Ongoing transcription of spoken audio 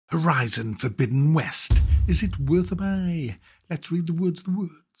Horizon Forbidden West. Is it worth a buy? Let's read the words of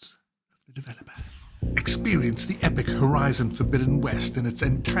the developer. Experience the epic Horizon Forbidden West in its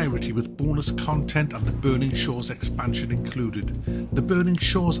entirety with bonus content and the Burning Shores expansion included. The Burning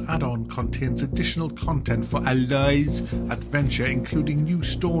Shores add-on contains additional content for Aloy's adventure, including new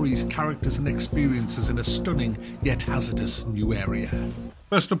stories, characters and experiences in a stunning yet hazardous new area.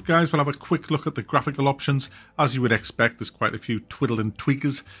 First up, guys, we'll have a quick look at the graphical options. As you would expect, there's quite a few twiddle and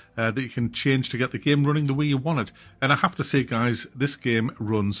tweakers that you can change to get the game running the way you want it. And I have to say, guys, this game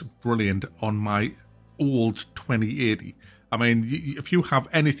runs brilliant on my old 2080. I mean, if you have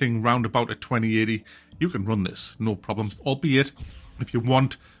anything round about a 2080, you can run this, no problem. Albeit, if you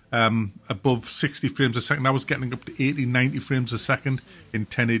want above 60 frames a second, I was getting up to 80, 90 frames a second in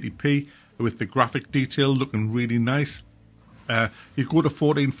 1080p with the graphic detail looking really nice. You go to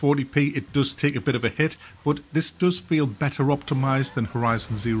 1440p, it does take a bit of a hit, but this does feel better optimized than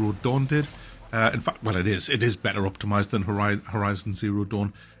Horizon Zero Dawn did. In fact, well, it is better optimized than Horizon Zero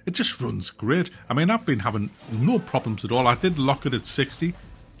Dawn. It just runs great. I mean, I've been having no problems at all. I did lock it at 60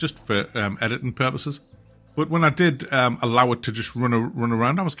 just for editing purposes, but when I did allow it to just run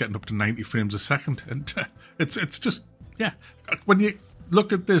around, I was getting up to 90 frames a second, and it's just, yeah. When you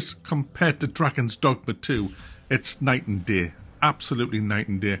look at this compared to Dragon's Dogma 2, it's night and day. Absolutely night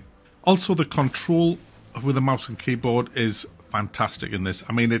and day. Also, the control with the mouse and keyboard is fantastic in this.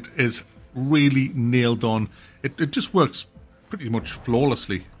 I mean, it is really nailed on. It just works pretty much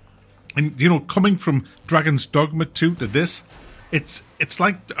flawlessly. And, you know, coming from Dragon's Dogma 2 to this, it's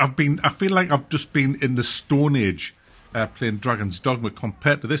like I feel like I've just been in the Stone Age playing Dragon's Dogma.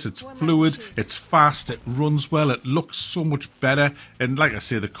 Compared to this, it's fluid, it's fast, it runs well, it looks so much better, and like I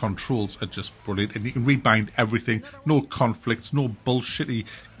say, the controls are just brilliant, and you can rebind everything, no conflicts, no bullshitty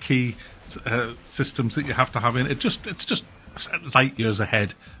key systems that you have to have in. It's just light years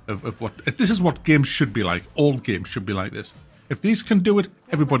ahead of what this is what games should be like. All games should be like this. If these can do it,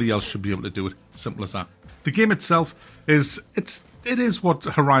 everybody else should be able to do it. Simple as that. The game itself it is what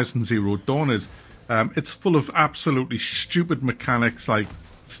Horizon Zero Dawn is. It's full of absolutely stupid mechanics like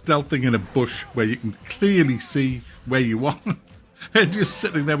stealthing in a bush where you can clearly see where you are. And just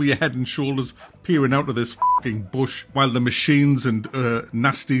sitting there with your head and shoulders peering out of this fucking bush while the machines and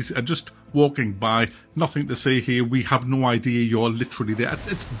nasties are just walking by. Nothing to say here. We have no idea you're literally there.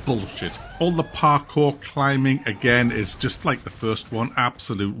 It's bullshit. All the parkour climbing, again, is just like the first one.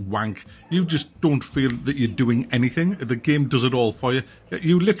 Absolute wank. You just don't feel that you're doing anything. The game does it all for you.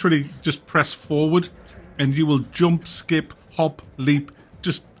 You literally just press forward and you will jump, skip, hop, leap,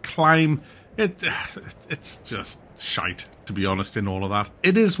 just climb. It's just shite, to be honest, in all of that.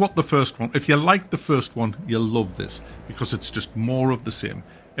 It is what the first one. If you like the first one, you'll love this because it's just more of the same.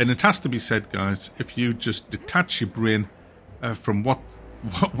 And it has to be said, guys, if you just detach your brain from what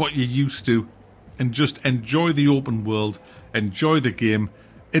you're used to and just enjoy the open world, enjoy the game,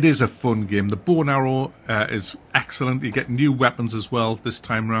 it is a fun game. The bow and arrow is excellent. You get new weapons as well this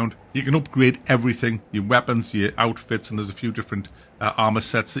time round. You can upgrade everything, your weapons, your outfits, and there's a few different armor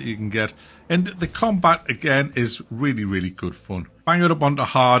sets that you can get. And the combat, again, is really, really good fun. Bang it up onto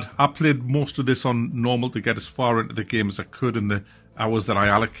hard. I played most of this on normal to get as far into the game as I could in the hours that I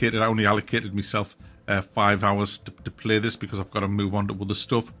allocated. I only allocated myself 5 hours to play this because I've got to move on to other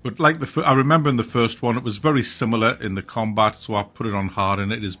stuff. But like I remember in the first one, it was very similar in the combat, so I put it on hard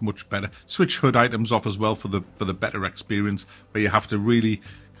and it is much better. Switch HUD items off as well for the better experience, where you have to really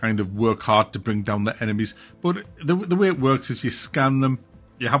kind of work hard to bring down the enemies. But the way it works is you scan them,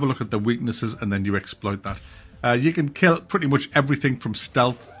 you have a look at the weaknesses, and then you exploit that. You can kill pretty much everything from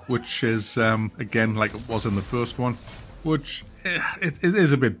stealth, which is, again, like it was in the first one, which it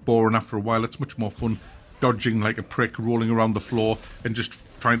is a bit boring after a while. It's much more fun dodging like a prick, rolling around the floor, and just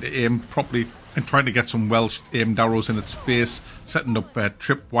trying to aim properly and trying to get some well-aimed arrows in its face, setting up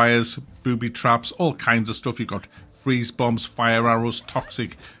trip wires, booby traps, all kinds of stuff. You've got freeze bombs, fire arrows,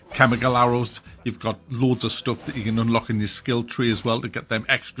 toxic chemical arrows. You've got loads of stuff that you can unlock in your skill tree as well to get them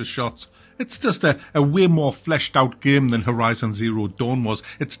extra shots. It's just a way more fleshed out game than Horizon Zero Dawn was.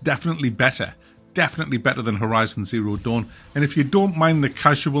 It's definitely better. Definitely better than Horizon Zero Dawn. And if you don't mind the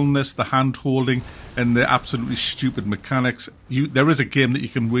casualness, the hand-holding, and the absolutely stupid mechanics, there is a game that you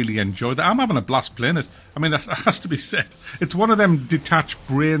can really enjoy. I'm having a blast playing it. I mean, it has to be said. It's one of them detach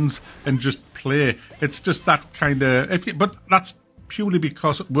brains and just play. It's just that kind of... But that's purely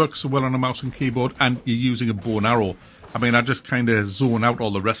because it works so well on a mouse and keyboard and you're using a bow and arrow. I mean, I just kind of zone out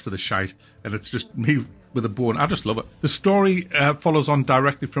all the rest of the shite, and it's just me with a bow, and I just love it. The story follows on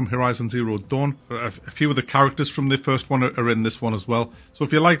directly from Horizon Zero Dawn. A few of the characters from the first one are in this one as well. So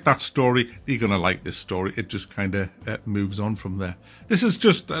if you like that story, you're going to like this story. It just kind of moves on from there. This is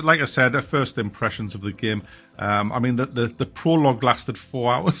just, like I said, first impressions of the game. I mean, the prologue lasted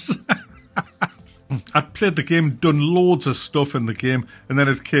 4 hours. I'd played the game, done loads of stuff in the game, and then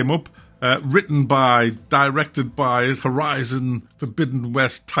it came up. Written by, directed by, Horizon Forbidden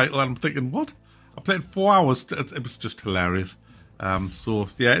West title, and I'm thinking, what? I played 4 hours. It was just hilarious. So,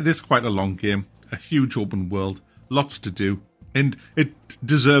 yeah, it is quite a long game. A huge open world. Lots to do. And it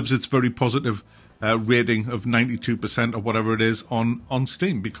deserves its very positive rating of 92% or whatever it is on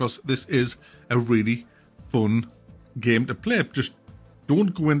Steam, because this is a really fun game to play. Just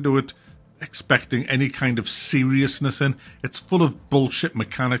don't go into it expecting any kind of seriousness in. It's full of bullshit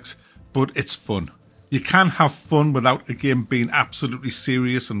mechanics, but it's fun. You can have fun without a game being absolutely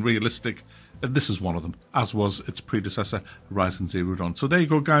serious and realistic. This is one of them, as was its predecessor, Horizon Zero Dawn. So there you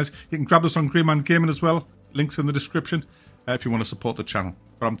go, guys. You can grab this on Greyman Gaming as well. Links in the description if you want to support the channel.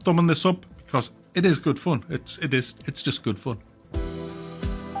 But I'm thumbing this up because it is good fun. It's just good fun.